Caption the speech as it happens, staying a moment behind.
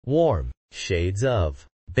Warm shades of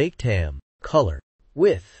baked ham color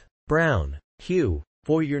with brown hue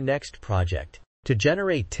for your next project. To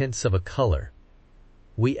generate tints of a color,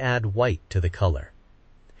 we add white to the color,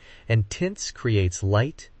 and tints creates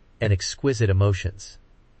light and exquisite emotions.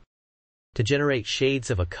 To generate shades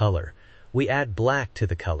of a color, we add black to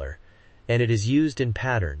the color, and it is used in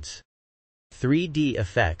patterns. 3D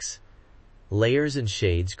effects, layers and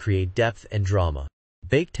shades create depth and drama.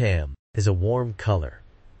 Baked ham is a warm color,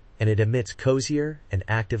 and it emits cozier and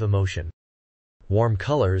active emotion. Warm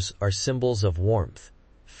colors are symbols of warmth,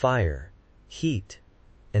 fire, heat,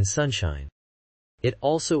 and sunshine. It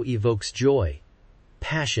also evokes joy,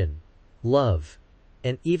 passion, love,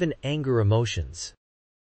 and even anger emotions.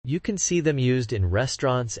 You can see them used in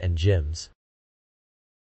restaurants and gyms.